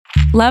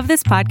Love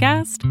this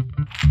podcast?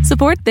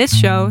 Support this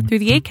show through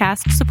the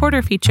Acast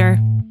supporter feature.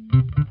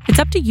 It's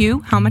up to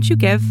you how much you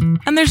give,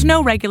 and there's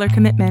no regular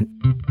commitment.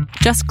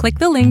 Just click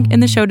the link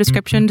in the show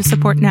description to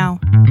support now.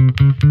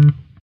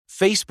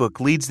 Facebook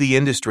leads the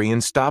industry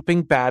in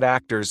stopping bad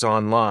actors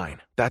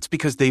online. That's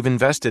because they've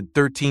invested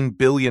 $13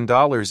 billion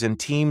in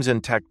teams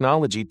and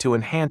technology to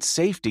enhance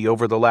safety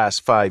over the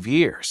last 5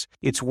 years.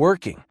 It's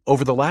working.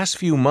 Over the last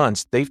few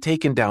months, they've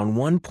taken down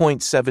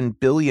 1.7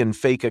 billion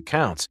fake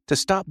accounts to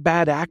stop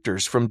bad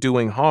actors from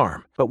doing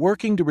harm. But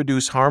working to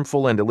reduce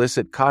harmful and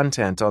illicit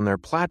content on their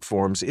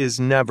platforms is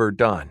never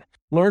done.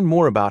 Learn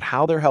more about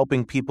how they're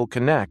helping people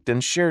connect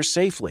and share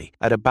safely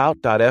at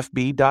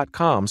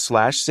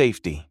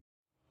about.fb.com/safety.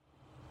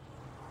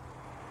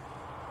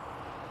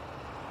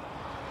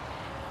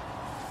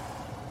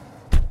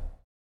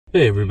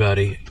 Hey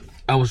everybody,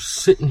 I was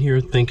sitting here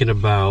thinking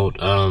about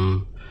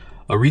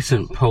a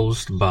recent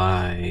post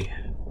by,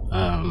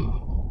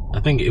 I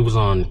think it was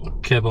on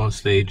Kev on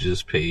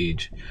Stage's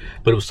page,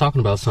 but it was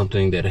talking about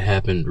something that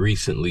happened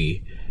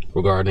recently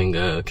regarding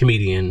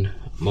comedian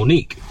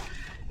Monique.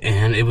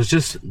 And it was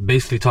just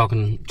basically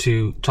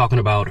talking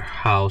about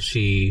how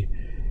she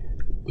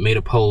made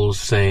a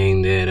post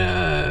saying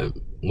that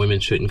women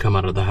shouldn't come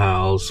out of the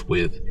house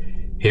with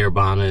hair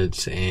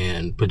bonnets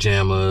and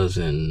pajamas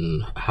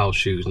and house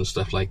shoes and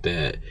stuff like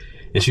that.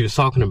 And she was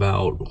talking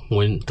about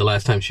when the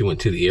last time she went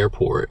to the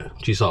airport,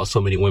 she saw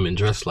so many women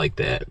dressed like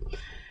that.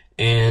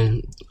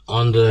 And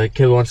on the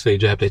Kevin on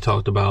Stage app, they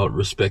talked about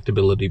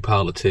respectability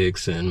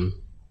politics and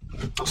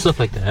stuff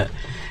like that.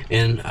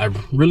 And I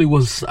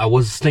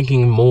was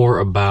thinking more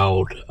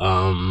about,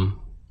 I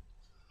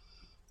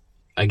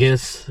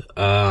guess,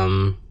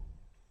 not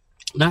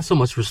so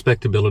much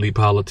respectability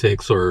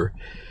politics or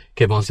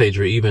Kev on Stage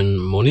or even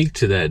Monique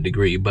to that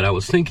degree, but I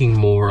was thinking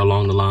more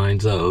along the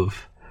lines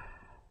of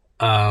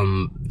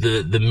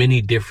the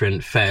many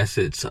different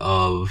facets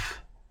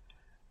of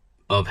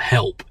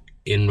help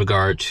in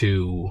regard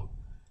to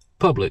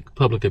public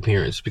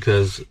appearance,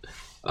 because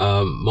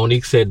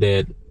Monique said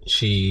that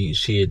she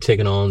had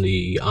taken on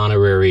the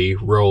honorary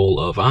role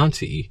of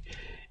auntie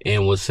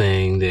and was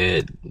saying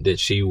that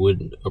she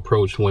would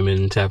approach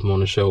women, tap them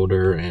on the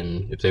shoulder,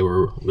 and if they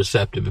were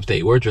receptive, if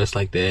they were dressed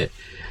like that,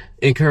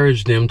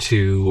 encourage them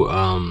to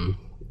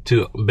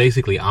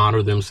basically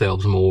honor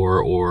themselves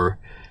more, or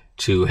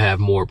to have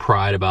more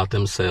pride about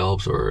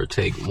themselves, or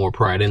take more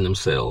pride in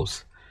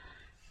themselves.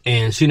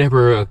 And she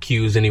never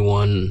accused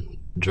anyone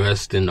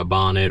dressed in a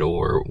bonnet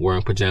or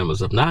wearing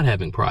pajamas of not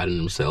having pride in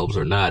themselves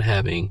or not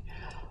having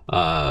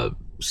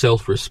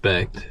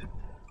self-respect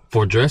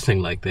for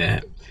dressing like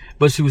that.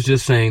 But she was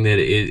just saying that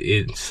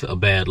it's a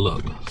bad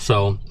look.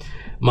 So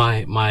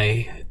my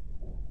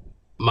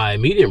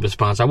immediate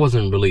response, I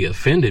wasn't really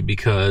offended,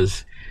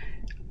 because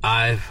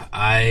I've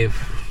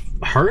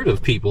heard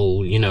of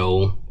people,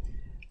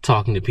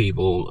 talking to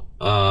people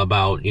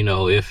about,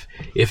 if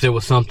there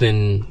was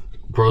something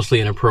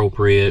grossly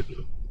inappropriate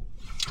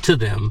to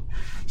them,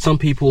 some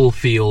people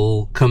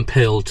feel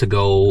compelled to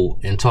go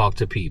and talk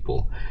to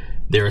people.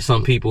 There are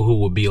some people who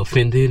would be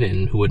offended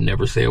and who would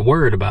never say a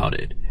word about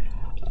it.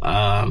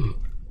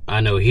 I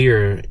know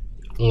here,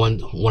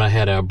 when I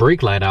had a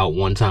brake light out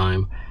one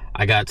time,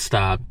 I got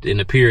stopped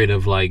in a period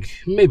of like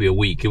maybe a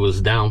week. It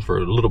was down for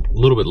a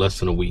little bit less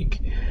than a week,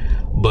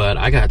 but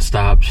I got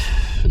stopped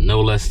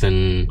no less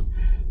than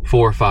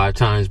 4 or 5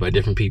 times by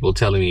different people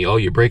telling me, "Oh,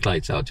 your brake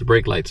light's out, your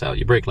brake light's out,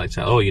 your brake light's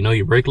out. Oh,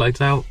 your brake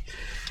light's out."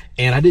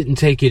 And I didn't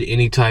take it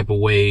any type of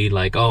way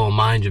like, "Oh,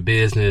 mind your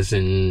business,"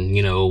 and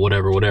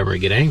whatever,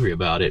 and get angry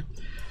about it.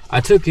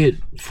 I took it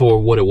for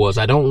what it was.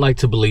 I don't like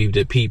to believe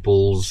that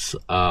people's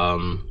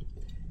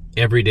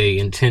everyday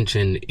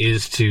intention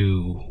is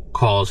to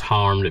cause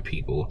harm to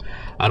people.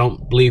 I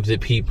don't believe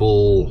that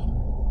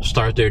people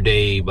start their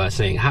day by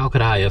saying, "How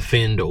could I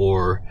offend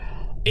or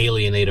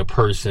alienate a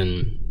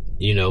person,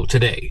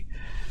 today?"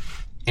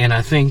 And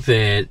I think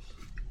that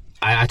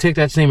I take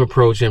that same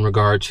approach in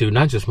regard to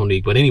not just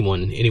Monique, but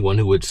anyone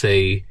who would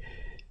say,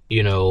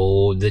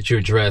 that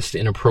you're dressed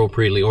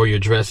inappropriately, or you're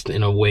dressed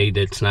in a way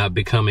that's not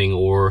becoming,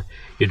 or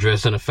you're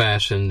dressed in a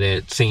fashion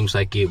that seems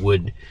like it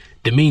would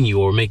demean you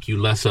or make you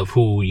less of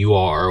who you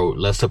are, or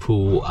less of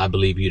who I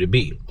believe you to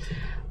be.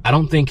 I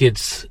don't think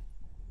it's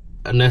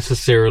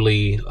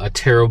necessarily a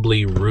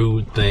terribly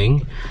rude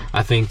thing.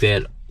 I think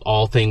that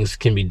all things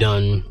can be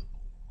done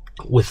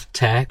with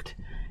tact,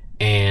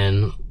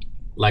 and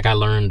like I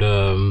learned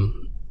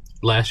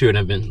last year, and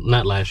a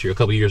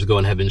couple years ago,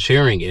 and have been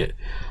sharing it.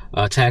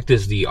 Tact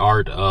is the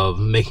art of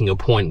making a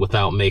point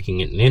without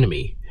making it an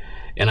enemy.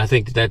 And I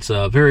think that's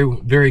a very,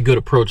 very good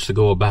approach to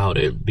go about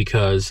it,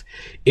 because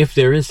if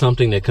there is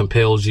something that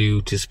compels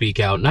you to speak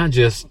out, not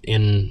just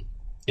in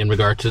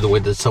regard to the way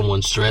that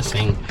someone's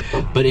dressing,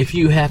 but if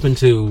you happen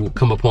to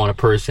come upon a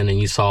person and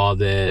you saw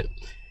that,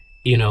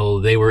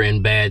 they were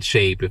in bad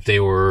shape, if they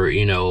were,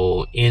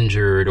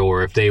 injured,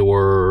 or if they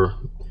were,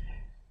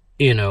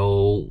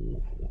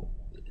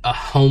 a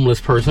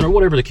homeless person, or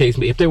whatever the case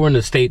may be, if they were in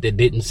a state that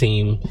didn't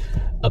seem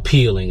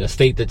appealing, a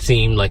state that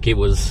seemed like it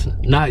was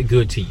not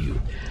good to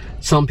you,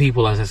 some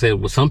people, as I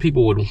said, some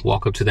people would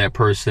walk up to that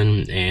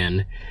person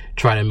and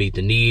try to meet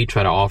the need,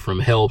 try to offer them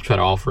help, try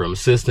to offer them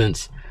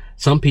assistance.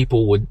 Some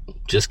people would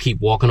just keep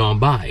walking on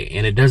by.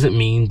 And it doesn't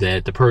mean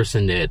that the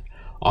person that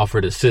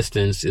offered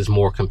assistance is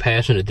more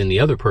compassionate than the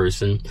other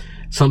person.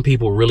 Some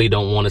people really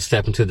don't want to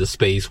step into the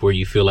space where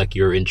you feel like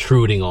you're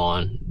intruding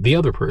on the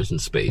other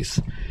person's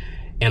space.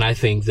 And I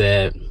think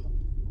that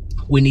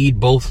we need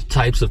both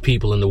types of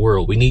people in the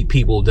world. We need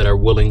people that are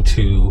willing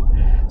to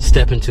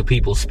step into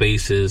people's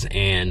spaces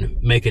and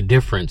make a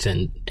difference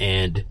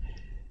and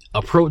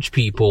approach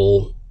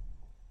people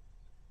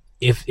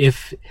if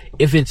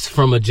it's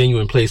from a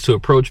genuine place, to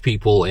approach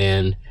people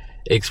and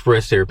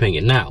express their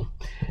opinion. Now,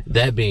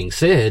 that being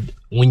said,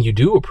 when you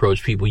do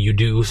approach people, you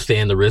do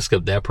stand the risk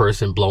of that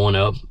person blowing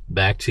up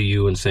back to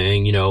you and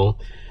saying, you know,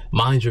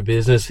 mind your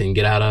business and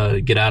get out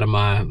of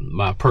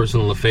my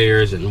personal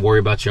affairs and worry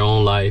about your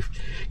own life.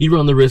 You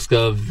run the risk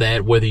of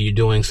that, whether you're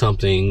doing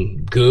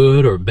something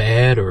good or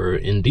bad or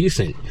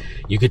indecent.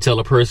 You could tell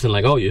a person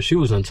like, oh, your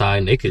shoe is untied,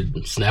 and they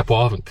could snap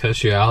off and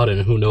cuss you out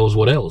and who knows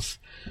what else.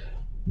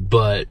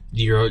 But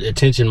your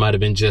intention might have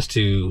been just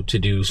to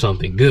do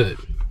something good.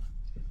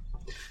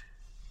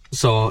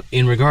 So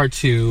in regard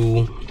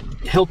to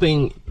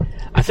helping,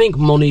 I think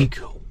Monique,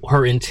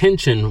 her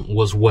intention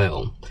was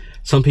well.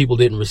 Some people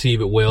didn't receive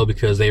it well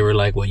because they were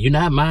like, well, you're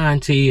not my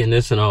auntie and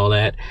this and all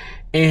that.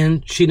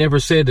 And she never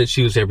said that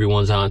she was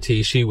everyone's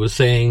auntie. She was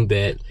saying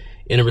that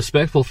in a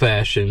respectful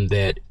fashion,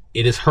 that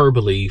it is her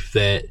belief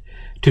that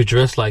to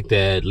dress like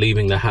that,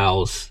 leaving the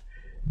house,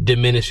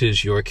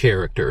 diminishes your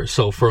character.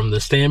 So from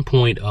the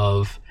standpoint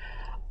of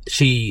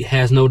she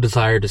has no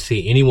desire to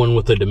see anyone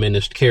with a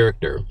diminished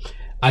character,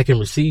 I can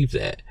receive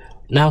that.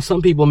 Now,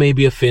 some people may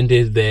be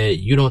offended that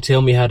you don't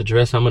tell me how to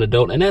dress. I'm an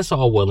adult, and that's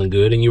all well and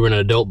good. And you were an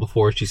adult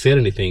before she said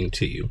anything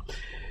to you.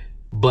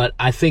 But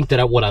I think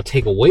that what I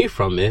take away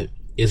from it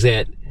is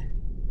that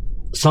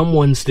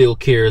someone still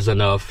cares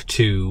enough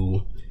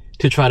to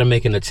try to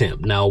make an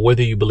attempt. Now,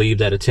 whether you believe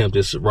that attempt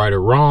is right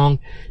or wrong,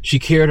 she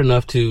cared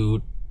enough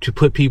to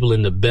put people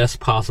in the best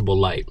possible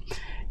light.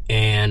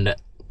 And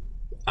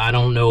I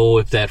don't know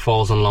if that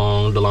falls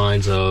along the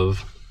lines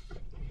of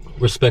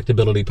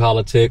respectability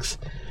politics,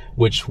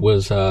 which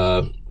was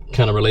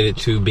kind of related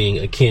to being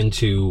akin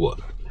to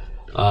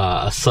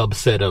a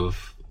subset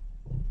of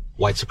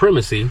white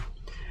supremacy.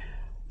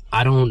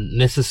 I don't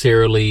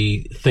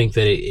necessarily think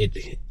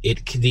that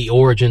the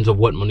origins of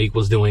what Monique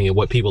was doing and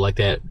what people like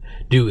that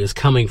do is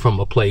coming from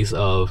a place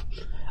of,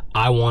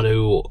 I want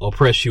to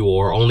oppress you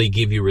or only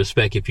give you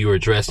respect if you are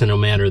dressed in a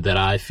manner that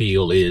I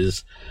feel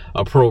is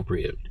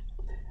appropriate.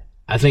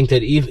 I think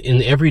that even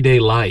in everyday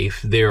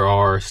life, there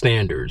are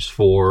standards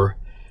for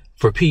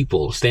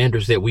people,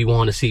 standards that we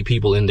want to see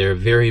people in their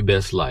very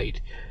best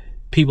light.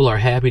 People are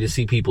happy to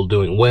see people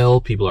doing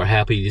well. People are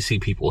happy to see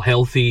people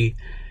healthy,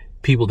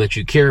 people that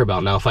you care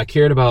about. Now, if I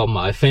cared about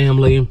my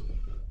family,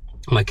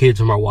 my kids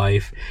and my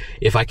wife,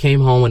 if I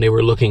came home and they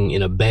were looking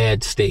in a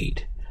bad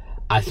state,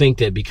 I think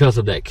that because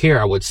of that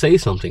care, I would say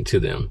something to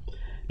them.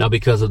 Now,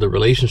 because of the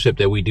relationship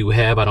that we do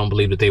have, I don't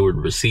believe that they would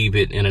receive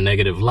it in a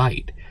negative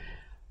light.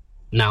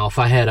 Now, if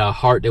I had a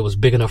heart that was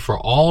big enough for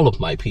all of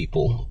my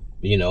people,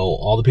 you know,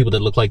 all the people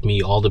that look like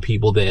me, all the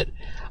people that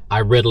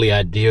I readily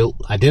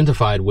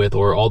identified with,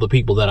 or all the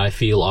people that I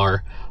feel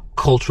are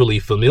culturally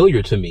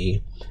familiar to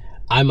me,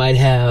 I might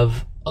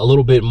have a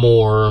little bit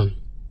more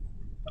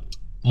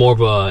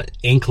of a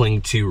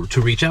inkling to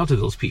reach out to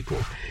those people.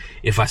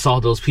 If I saw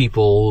those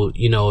people,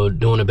 you know,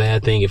 doing a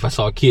bad thing, if I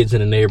saw kids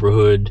in the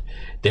neighborhood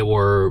that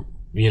were,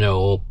 you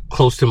know,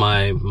 close to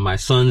my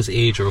son's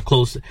age or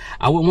close,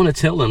 I would want to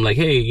tell them like,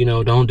 hey, you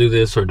know, don't do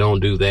this or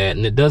don't do that.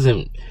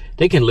 And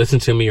they can listen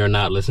to me or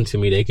not listen to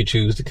me. They could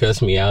choose to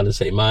cuss me out and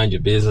say, mind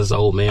your business,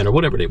 old man, or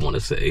whatever they want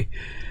to say.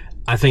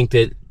 I think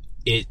that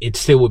it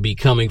still would be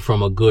coming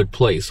from a good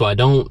place. So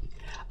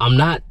I'm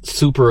not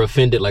super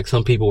offended like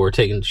some people were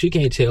taking. She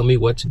can't tell me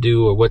what to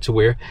do or what to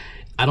wear.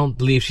 I don't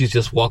believe she's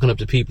just walking up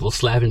to people,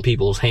 slapping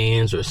people's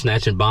hands or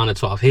snatching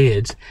bonnets off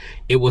heads.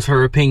 It was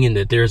her opinion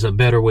that there's a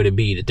better way to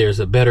be, that there's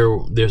a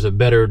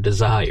better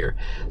desire.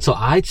 So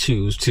I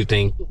choose to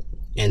think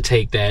and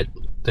take that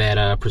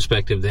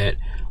perspective that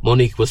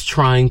Monique was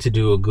trying to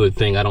do a good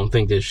thing. I don't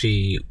think that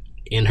she,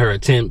 in her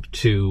attempt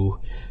to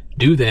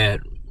do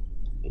that,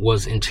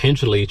 was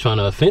intentionally trying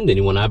to offend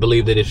anyone. I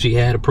believe that if she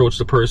had approached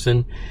the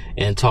person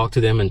and talked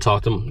to them,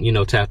 you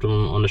know, tapped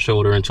them on the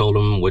shoulder and told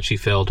them what she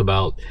felt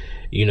about,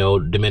 you know,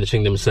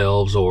 diminishing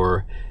themselves,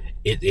 or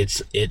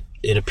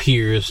it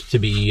appears to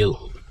be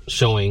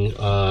showing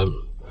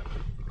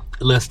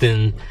less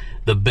than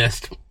the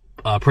best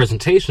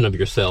presentation of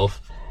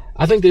yourself,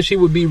 I think that she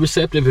would be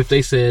receptive if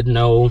they said,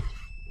 no,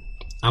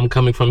 I'm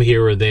coming from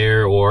here or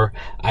there, or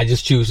I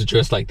just choose to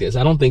dress like this.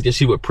 I don't think that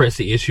she would press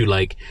the issue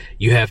like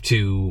you have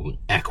to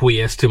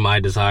acquiesce to my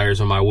desires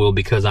or my will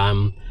because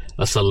I'm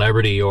a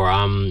celebrity or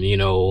I'm, you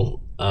know,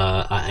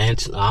 an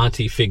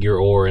auntie figure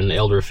or an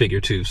elder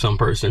figure to some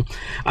person.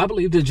 I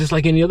believe that just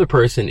like any other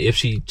person, if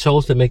she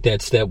chose to make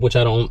that step, which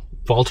I don't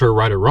fault her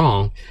right or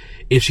wrong,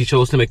 if she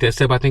chose to make that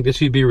step, I think that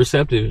she'd be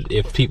receptive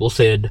if people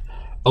said,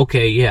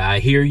 okay, yeah, I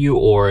hear you,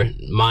 or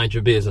mind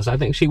your business. I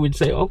think she would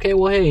say, okay,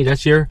 well, hey,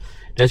 that's your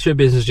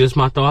business, just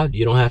my thought.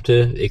 You don't have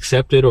to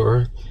accept it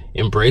or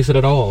embrace it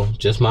at all.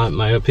 Just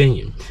my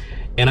opinion.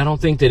 And I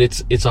don't think that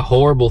it's a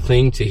horrible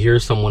thing to hear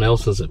someone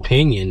else's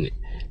opinion.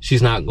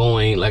 She's not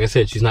going, like I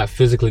said, she's not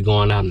physically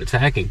going out and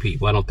attacking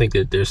people. I don't think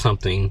that there's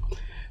something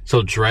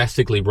so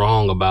drastically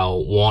wrong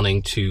about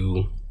wanting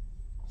to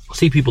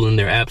see people in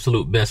their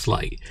absolute best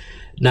light.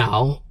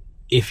 Now,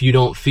 if you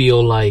don't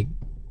feel like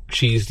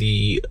she's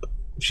the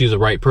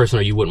right person,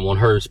 or you wouldn't want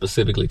her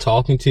specifically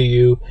talking to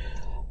you,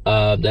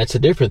 that's a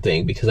different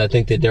thing, because I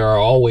think that there are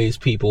always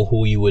people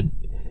who you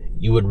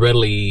would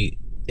readily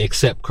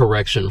accept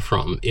correction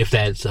from, if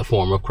that's a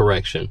form of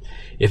correction.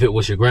 If it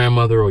was your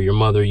grandmother or your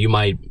mother, you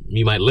might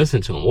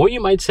listen to them, or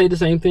you might say the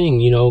same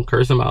thing,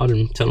 curse them out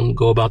and tell them to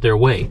go about their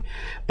way.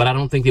 But I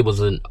don't think it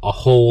was a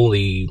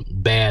wholly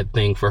bad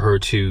thing for her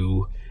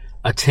to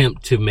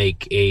attempt to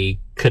make a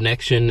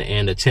connection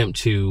and attempt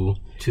to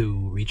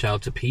reach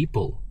out to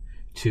people,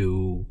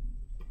 to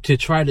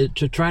try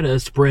to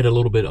spread a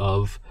little bit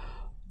of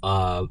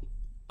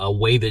a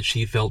way that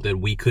she felt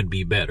that we could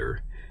be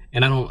better.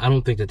 And I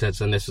don't think that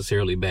that's a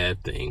necessarily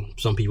bad thing.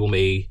 Some people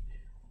we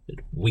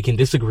can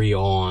disagree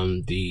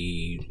on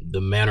the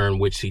manner in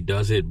which she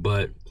does it,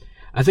 but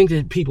I think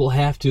that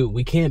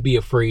we can't be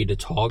afraid to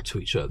talk to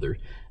each other.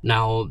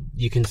 Now,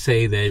 you can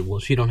say that, well,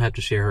 she don't have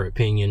to share her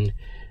opinion.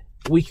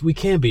 We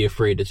can't be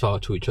afraid to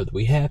talk to each other.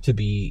 We have to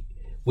be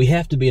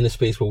in a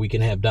space where we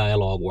can have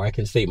dialogue, where I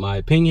can state my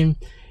opinion,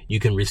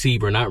 you can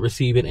receive or not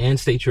receive it, and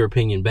state your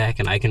opinion back,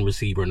 and I can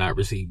receive or not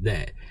receive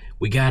that.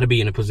 We got to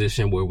be in a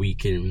position where we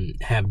can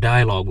have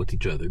dialogue with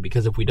each other,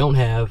 because if we don't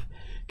have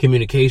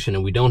communication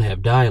and we don't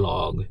have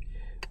dialogue,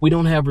 we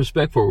don't have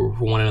respect for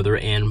one another,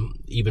 and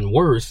even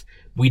worse,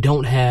 we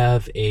don't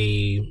have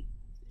a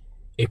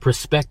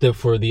perspective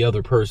for the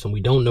other person.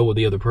 We don't know where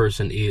the other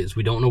person is.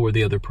 We don't know where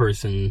the other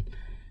person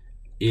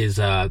is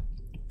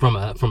from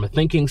a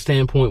thinking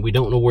standpoint. We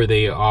don't know where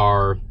they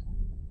are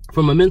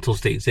from a mental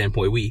state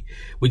standpoint. We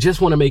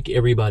just want to make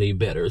everybody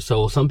better.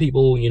 So some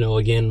people,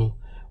 again,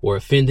 were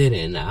offended,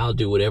 and I'll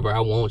do whatever I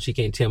want. She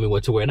can't tell me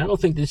what to wear. And I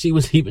don't think that she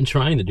was even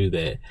trying to do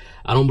that.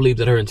 I don't believe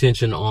that her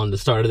intention on the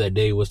start of that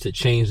day was to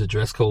change the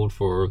dress code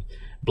for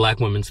Black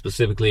women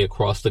specifically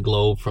across the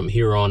globe from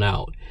here on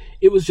out.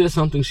 It was just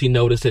something she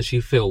noticed that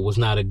she felt was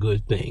not a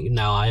good thing.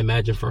 Now, I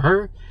imagine for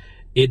her,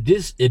 it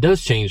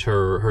does change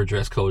her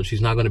dress code.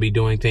 She's not going to be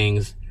doing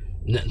things.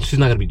 She's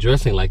not going to be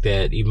dressing like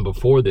that even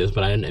before this,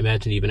 but I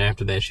imagine even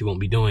after that, she won't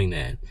be doing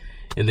that.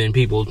 And then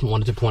people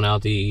wanted to point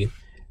out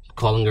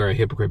calling her a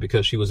hypocrite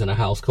because she was in a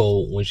house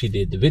cold when she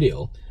did the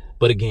video.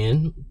 But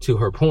again, to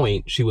her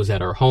point, she was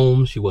at her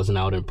home. She wasn't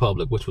out in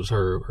public, which was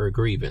her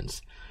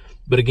grievance.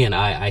 But again,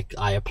 I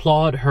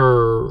applaud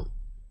her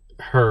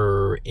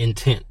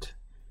intent.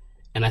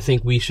 And I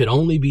think we should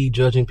only be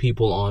judging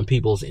people on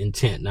people's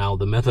intent. Now,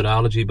 the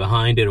methodology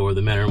behind it, or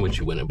the manner in which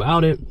you went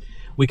about it,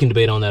 we can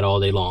debate on that all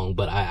day long.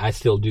 But I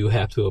still do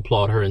have to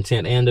applaud her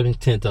intent, and the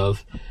intent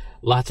of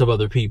lots of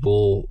other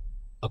people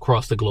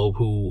across the globe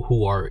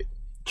who are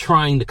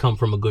trying to come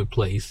from a good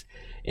place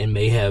and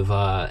may have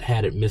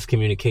had it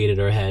miscommunicated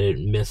or had it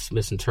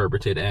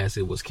misinterpreted as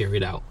it was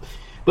carried out.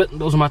 But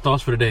those are my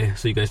thoughts for today,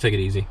 so you guys take it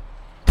easy.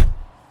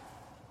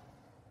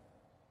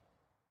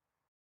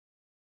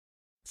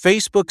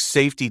 Facebook's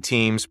safety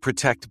teams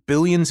protect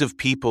billions of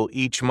people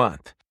each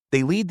month.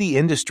 They lead the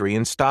industry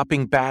in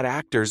stopping bad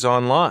actors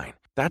online.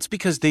 That's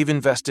because they've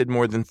invested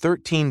more than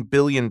 $13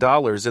 billion in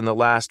the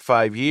last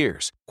 5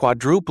 years,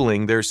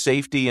 quadrupling their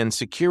safety and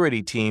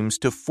security teams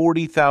to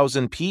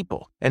 40,000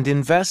 people, and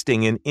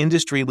investing in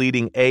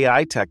industry-leading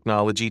AI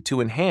technology to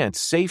enhance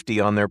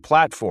safety on their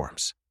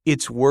platforms.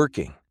 It's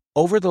working.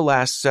 Over the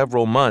last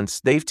several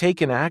months, they've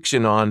taken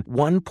action on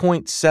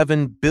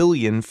 1.7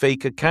 billion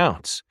fake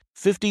accounts,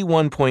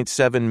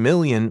 51.7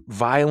 million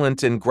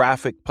violent and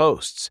graphic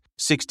posts,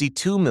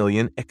 62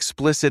 million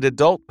explicit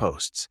adult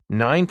posts,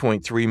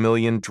 9.3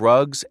 million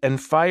drugs and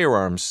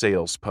firearms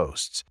sales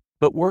posts.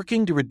 But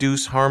working to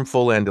reduce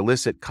harmful and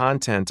illicit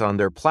content on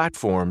their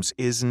platforms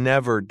is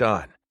never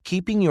done.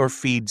 Keeping your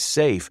feed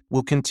safe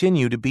will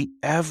continue to be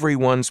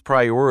everyone's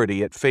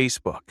priority at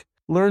Facebook.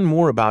 Learn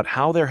more about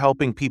how they're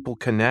helping people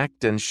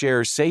connect and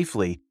share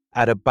safely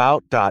at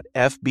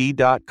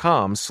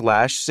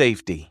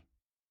about.fb.com/safety.